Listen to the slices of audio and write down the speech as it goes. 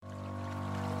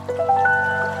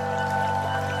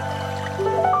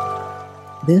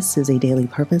This is a Daily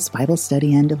Purpose Bible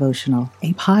Study and Devotional,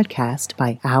 a podcast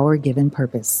by Our Given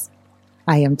Purpose.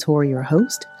 I am Torrie, your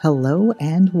host. Hello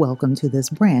and welcome to this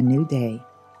brand new day.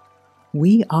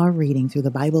 We are reading through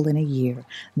the Bible in a year.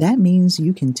 That means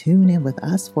you can tune in with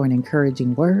us for an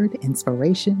encouraging word,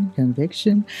 inspiration,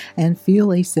 conviction, and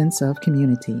feel a sense of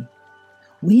community.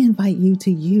 We invite you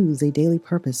to use a daily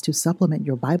purpose to supplement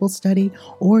your Bible study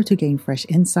or to gain fresh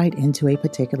insight into a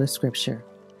particular scripture.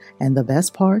 And the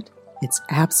best part? It's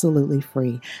absolutely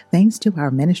free, thanks to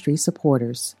our ministry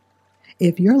supporters.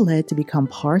 If you're led to become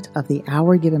part of the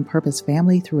Our Given Purpose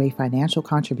family through a financial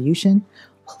contribution,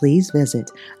 please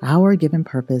visit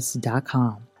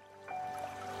ourgivenpurpose.com.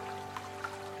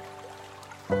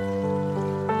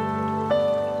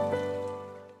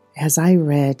 As I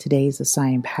read today's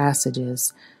assigned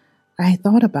passages, I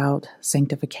thought about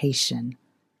sanctification,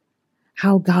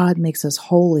 how God makes us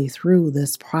holy through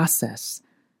this process.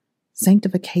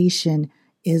 Sanctification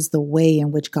is the way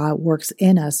in which God works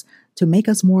in us to make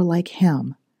us more like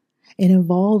Him. It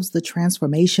involves the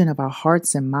transformation of our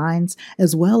hearts and minds,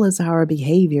 as well as our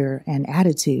behavior and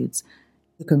attitudes,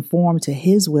 to conform to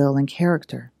His will and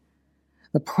character.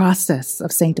 The process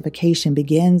of sanctification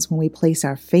begins when we place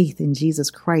our faith in Jesus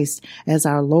Christ as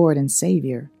our Lord and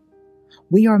Savior.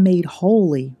 We are made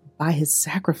holy by His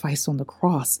sacrifice on the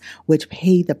cross, which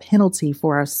paid the penalty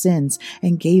for our sins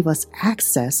and gave us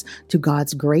access to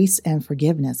God's grace and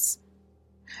forgiveness.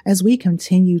 As we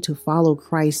continue to follow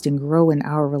Christ and grow in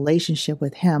our relationship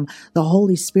with Him, the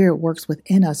Holy Spirit works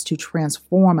within us to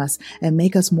transform us and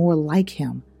make us more like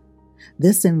Him.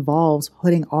 This involves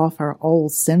putting off our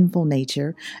old sinful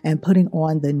nature and putting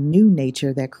on the new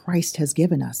nature that Christ has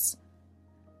given us.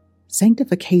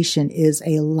 Sanctification is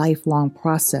a lifelong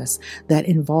process that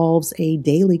involves a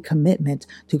daily commitment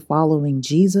to following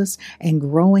Jesus and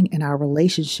growing in our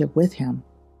relationship with Him.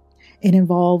 It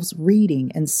involves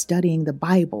reading and studying the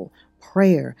Bible,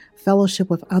 prayer, fellowship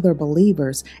with other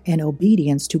believers, and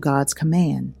obedience to God's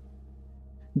command.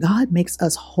 God makes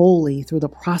us holy through the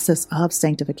process of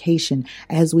sanctification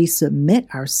as we submit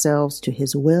ourselves to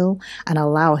His will and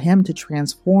allow Him to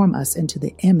transform us into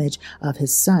the image of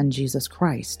His Son, Jesus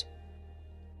Christ.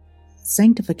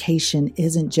 Sanctification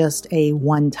isn't just a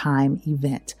one-time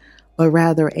event, but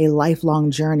rather a lifelong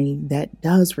journey that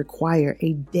does require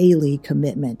a daily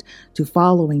commitment to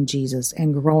following Jesus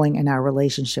and growing in our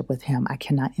relationship with Him. I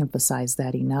cannot emphasize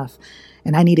that enough.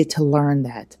 And I needed to learn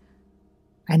that.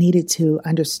 I needed to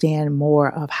understand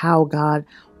more of how God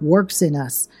works in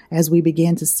us as we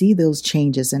begin to see those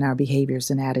changes in our behaviors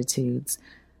and attitudes.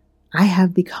 I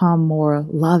have become more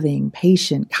loving,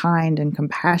 patient, kind, and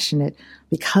compassionate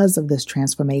because of this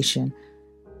transformation.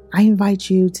 I invite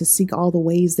you to seek all the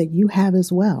ways that you have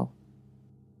as well.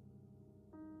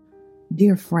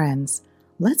 Dear friends,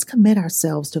 let's commit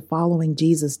ourselves to following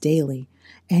Jesus daily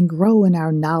and grow in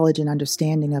our knowledge and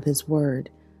understanding of His Word.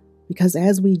 Because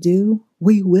as we do,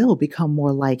 we will become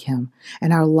more like Him,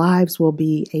 and our lives will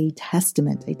be a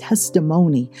testament, a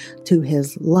testimony to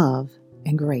His love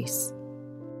and grace.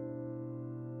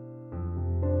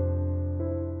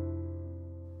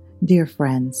 Dear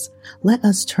friends, let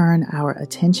us turn our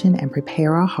attention and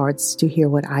prepare our hearts to hear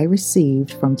what I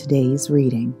received from today's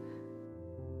reading.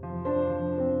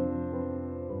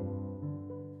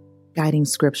 Guiding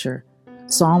Scripture,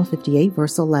 Psalm 58,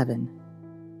 verse 11.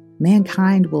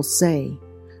 Mankind will say,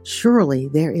 "Surely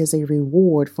there is a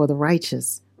reward for the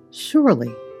righteous.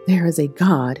 Surely there is a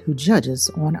God who judges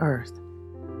on earth."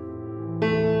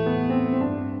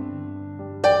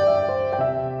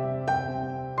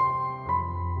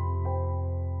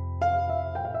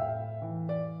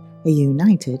 A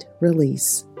United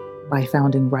Release by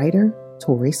founding writer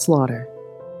Torrie Slaughter.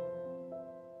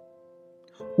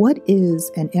 What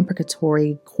is an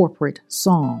imprecatory corporate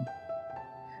psalm?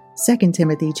 2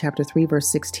 Timothy chapter 3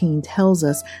 verse 16 tells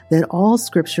us that all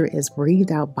scripture is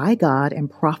breathed out by God and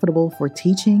profitable for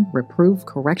teaching, reproof,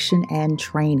 correction, and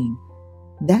training.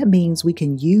 That means we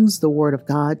can use the word of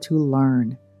God to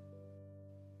learn.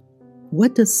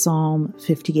 What does Psalm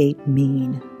 58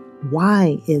 mean?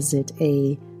 Why is it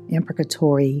a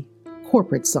imprecatory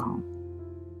corporate psalm?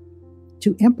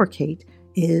 To imprecate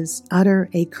is utter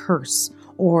a curse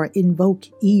or invoke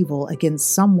evil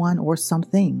against someone or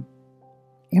something.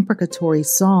 Imprecatory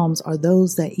psalms are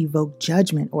those that evoke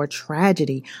judgment or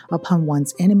tragedy upon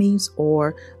one's enemies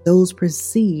or those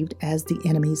perceived as the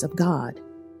enemies of God.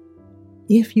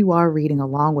 If you are reading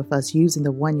along with us using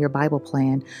the one-year Bible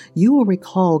plan, you will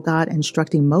recall God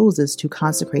instructing Moses to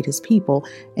consecrate his people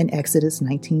in Exodus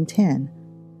 19:10.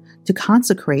 To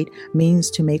consecrate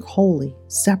means to make holy,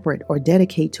 separate, or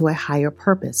dedicate to a higher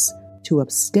purpose, to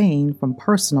abstain from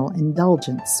personal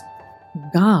indulgence.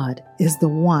 God is the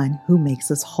one who makes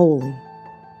us holy.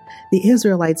 The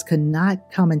Israelites could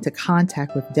not come into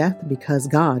contact with death because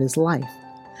God is life.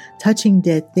 Touching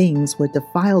dead things would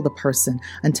defile the person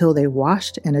until they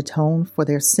washed and atoned for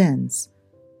their sins.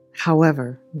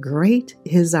 However, great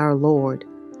is our Lord.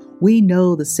 We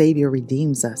know the Savior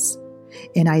redeems us.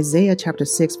 In Isaiah chapter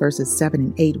 6, verses 7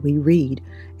 and 8, we read,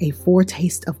 "A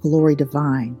foretaste of glory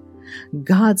divine."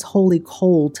 God's holy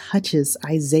coal touches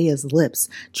Isaiah's lips,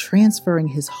 transferring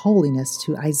his holiness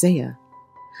to Isaiah.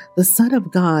 The Son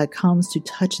of God comes to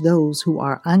touch those who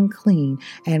are unclean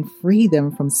and free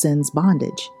them from sin's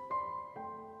bondage.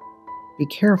 Be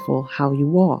careful how you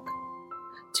walk.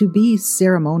 To be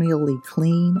ceremonially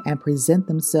clean and present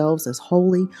themselves as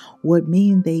holy would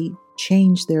mean they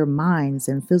change their minds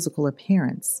and physical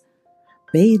appearance.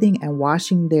 Bathing and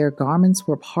washing their garments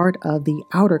were part of the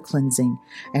outer cleansing,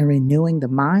 and renewing the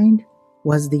mind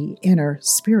was the inner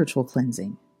spiritual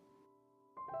cleansing.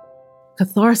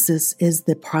 Catharsis is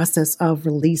the process of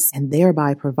release and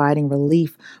thereby providing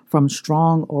relief from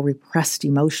strong or repressed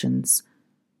emotions.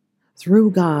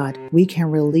 Through God, we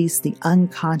can release the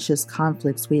unconscious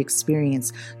conflicts we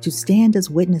experience to stand as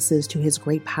witnesses to His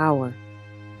great power.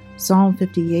 Psalm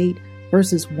 58,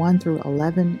 verses 1 through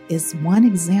 11 is one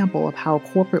example of how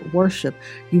corporate worship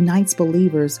unites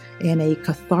believers in a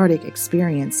cathartic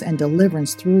experience and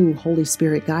deliverance through Holy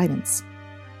Spirit guidance.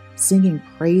 Singing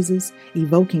praises,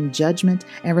 evoking judgment,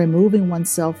 and removing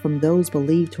oneself from those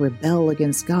believed to rebel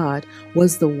against God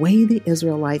was the way the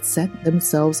Israelites set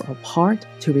themselves apart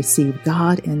to receive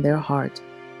God in their heart.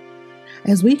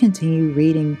 As we continue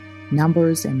reading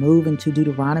Numbers and move into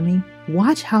Deuteronomy,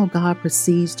 watch how God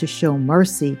proceeds to show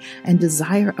mercy and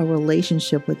desire a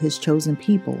relationship with His chosen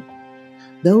people.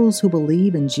 Those who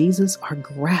believe in Jesus are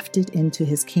grafted into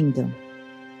His kingdom.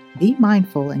 Be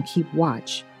mindful and keep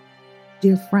watch.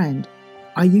 Dear friend,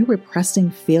 are you repressing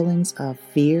feelings of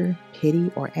fear, pity,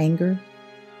 or anger?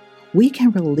 We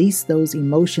can release those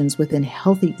emotions within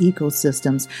healthy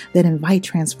ecosystems that invite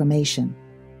transformation.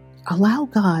 Allow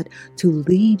God to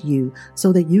lead you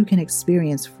so that you can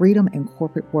experience freedom in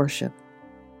corporate worship.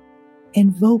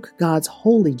 Invoke God's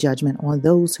holy judgment on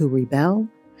those who rebel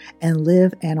and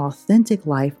live an authentic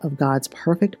life of God's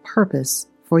perfect purpose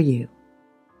for you.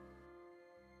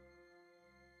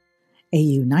 A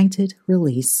United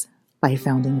Release by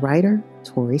founding writer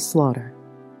Torrie Slaughter.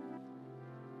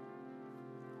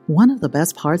 One of the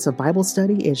best parts of Bible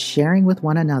study is sharing with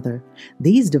one another.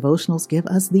 These devotionals give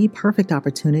us the perfect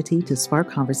opportunity to spark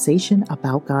conversation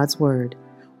about God's Word.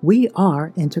 We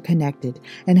are interconnected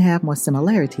and have more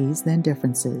similarities than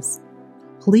differences.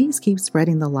 Please keep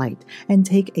spreading the light and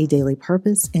take a daily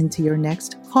purpose into your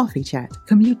next coffee chat,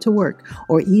 commute to work,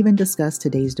 or even discuss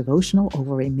today's devotional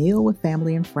over a meal with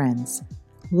family and friends.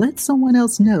 Let someone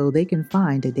else know they can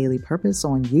find a daily purpose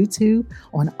on YouTube,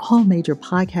 on all major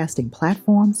podcasting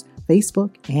platforms,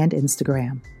 Facebook, and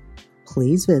Instagram.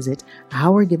 Please visit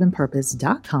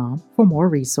OurGivenPurpose.com for more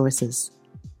resources.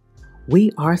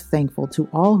 We are thankful to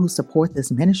all who support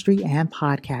this ministry and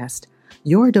podcast.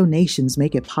 Your donations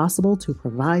make it possible to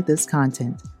provide this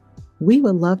content. We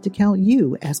would love to count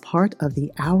you as part of the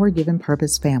Our Given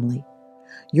Purpose family.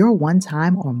 Your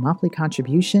one-time or monthly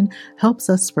contribution helps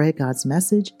us spread God's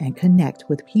message and connect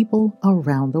with people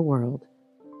around the world.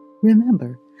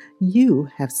 Remember, you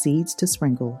have seeds to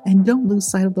sprinkle, and don't lose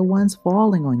sight of the ones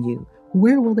falling on you.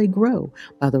 Where will they grow?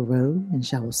 By the road, in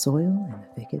shallow soil, in the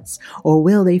thickets? Or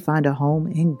will they find a home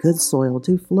in good soil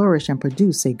to flourish and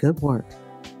produce a good work?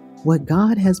 What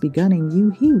God has begun in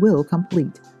you, He will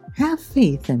complete. Have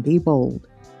faith and be bold.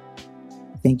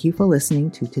 Thank you for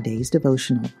listening to today's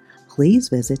devotional. Please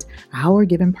visit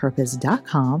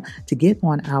OurGivenPurpose.com to get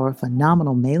on our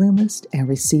phenomenal mailing list and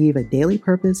receive a daily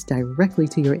purpose directly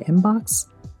to your inbox.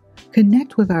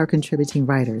 Connect with our contributing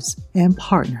writers and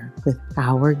partner with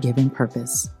Our Given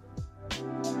Purpose.